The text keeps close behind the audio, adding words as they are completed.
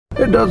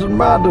doesn't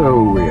matter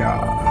who we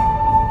are.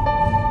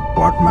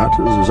 What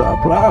matters is our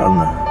plan.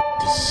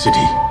 This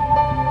city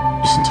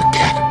isn't a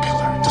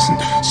caterpillar. It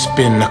doesn't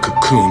spin a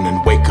cocoon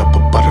and wake up a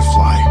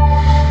butterfly.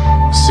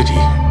 The city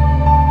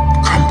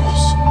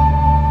crumbles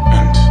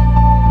and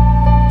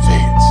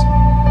fades.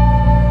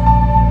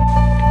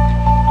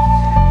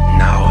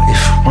 Now,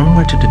 if one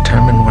were to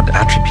determine what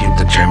attribute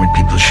the German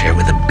people share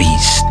with a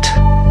beast,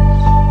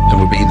 it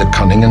would be the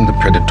cunning and the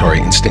predatory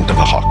instinct of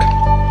a hawk.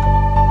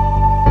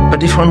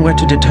 But if one were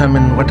to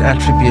determine what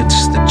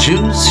attributes the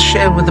Jews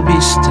share with the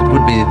beast, it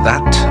would be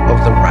that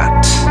of the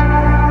rat.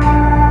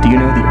 Do you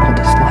know the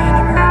oldest lie in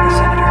America,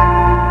 Senator?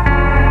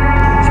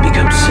 They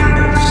become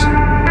symbols,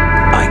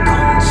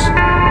 icons,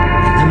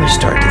 and then they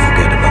start to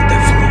forget about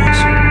their flaws.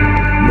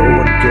 No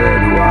one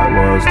cared who I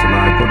was till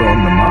I put on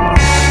the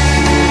mask.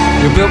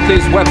 You built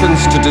these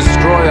weapons to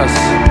destroy us.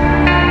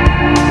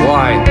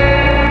 Why?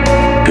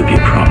 Could be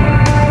a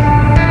problem.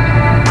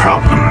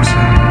 Problems.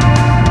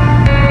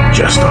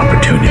 Just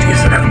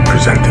opportunities that haven't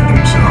presented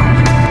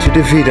themselves. To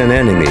defeat an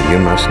enemy, you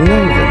must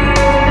know them.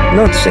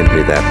 Not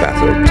simply their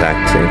battle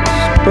tactics,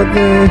 but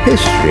their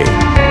history,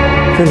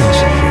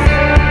 philosophy,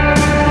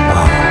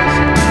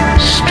 art,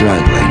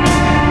 struggling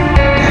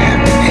to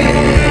have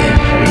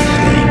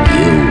everything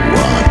you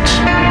want,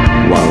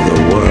 while the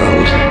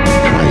world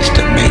tries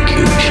to make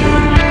you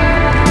choose.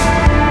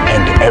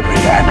 And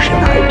every action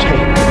I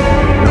take,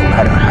 no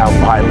matter how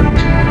violent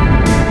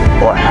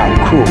or how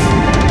cruel,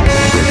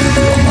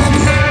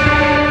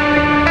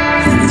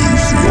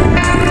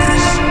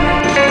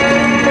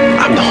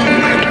 I'm the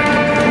Homelander,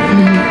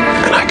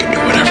 and I can do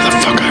whatever the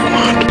fuck I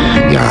want.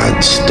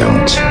 Gods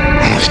don't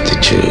have to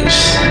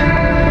choose.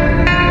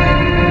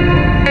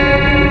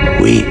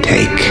 We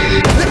take.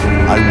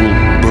 I will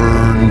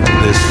burn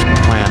this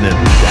planet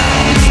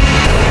down.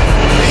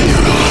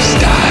 Heroes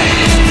die.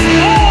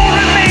 All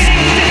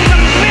remaining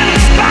systems will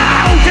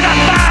bow to the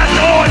First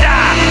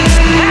Order,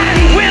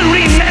 and will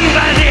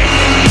remember this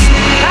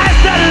as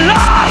the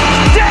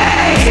last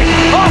day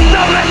of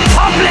the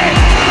Republic.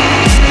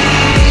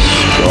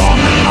 Strong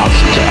enough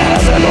to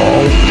have it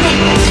all.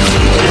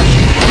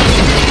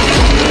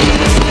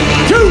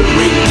 Too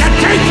weak to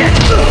take it!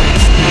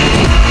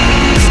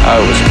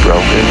 I was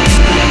broken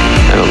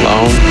and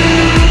alone.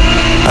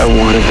 I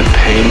wanted the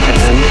pain to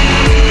end.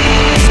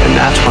 And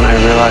that's when I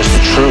realized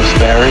the truth,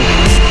 Barry.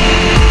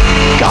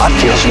 God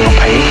feels no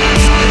pain.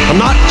 I'm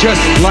not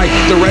just like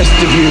the rest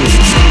of you.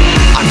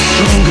 I'm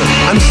stronger.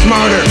 I'm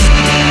smarter.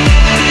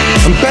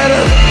 I'm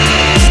better.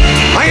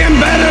 I am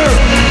better!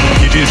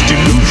 It is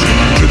delusion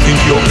to think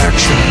your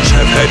actions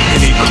have had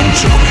any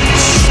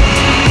consequence.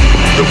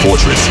 The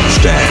fortress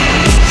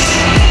stands.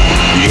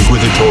 The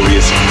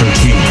Inquisitorius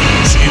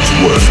continues its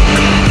work.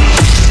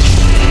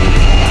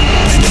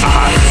 And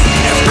I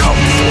have come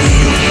for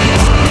you.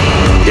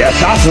 Yes,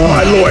 ask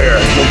my lawyer,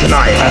 he'll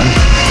deny it.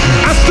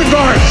 Ask the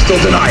guards,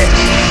 they'll deny it.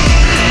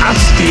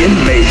 Ask the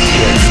inmates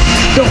here.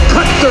 They'll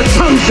cut their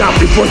tongues out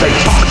before they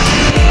talk.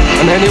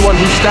 And anyone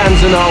who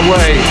stands in our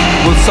way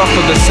will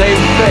suffer the same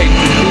fate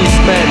as these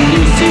men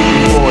you see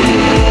before you.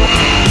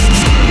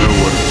 I know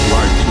what it's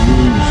like to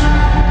lose.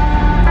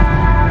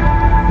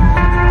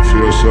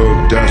 Feel so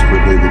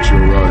desperately that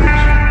you're right.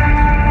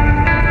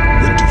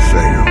 But to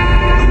fail,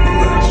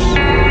 nonetheless.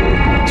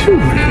 Too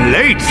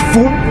late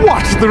for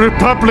what? The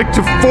Republic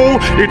to fall?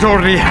 It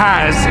already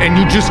has, and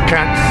you just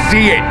can't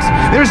see it.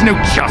 There is no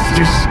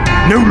justice,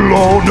 no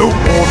law, no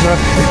order,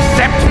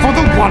 except for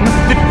the one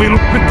that will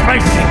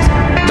replace it.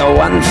 The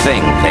one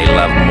thing they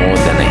love more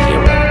than a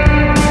hero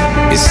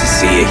is to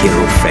see a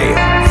hero fail,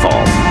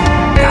 fall,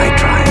 die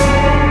trying.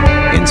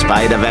 In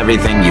spite of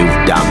everything you've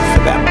done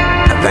for them,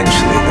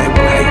 eventually they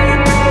will hate you.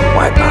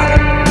 Why bother?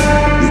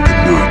 You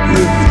could not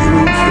live with your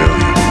own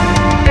failure.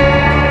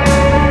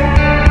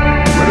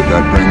 Where did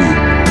that bring you?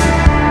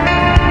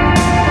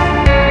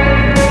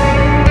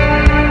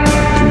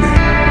 Back to me.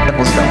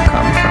 Rebels don't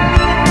come from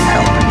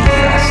hell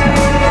beneath us, no.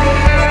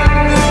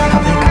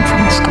 No, they come from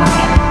the sky.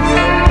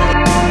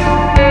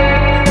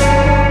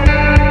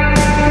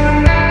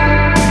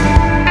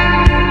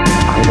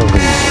 I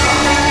believe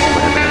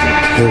whenever they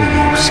kill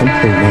you,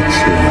 something makes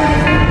you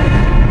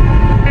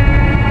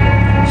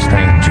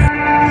stranger.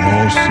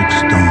 All 6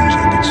 stones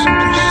I could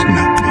simply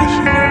snap my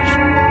fingers.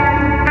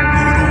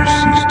 They would all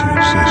cease to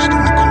exist. I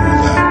call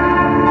that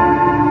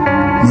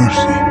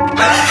mercy.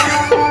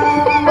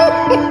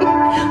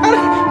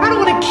 I don't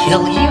want to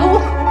kill you.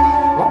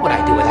 What would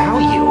I do without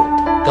you?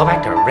 Go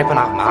back to ripping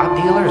off mob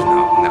dealers?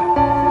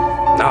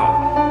 No,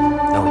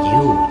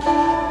 you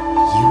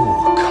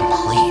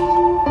complete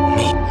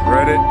me.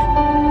 Dread it.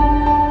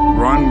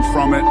 Run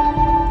from it.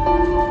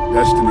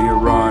 Destiny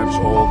arrives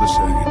all the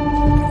same.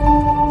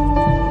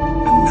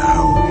 And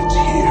now it's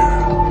here.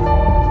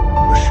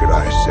 Or should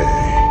I say,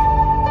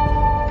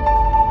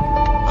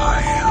 I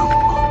am.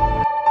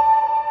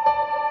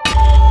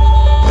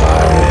 I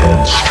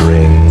had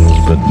strings,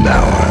 but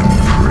now I'm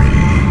free.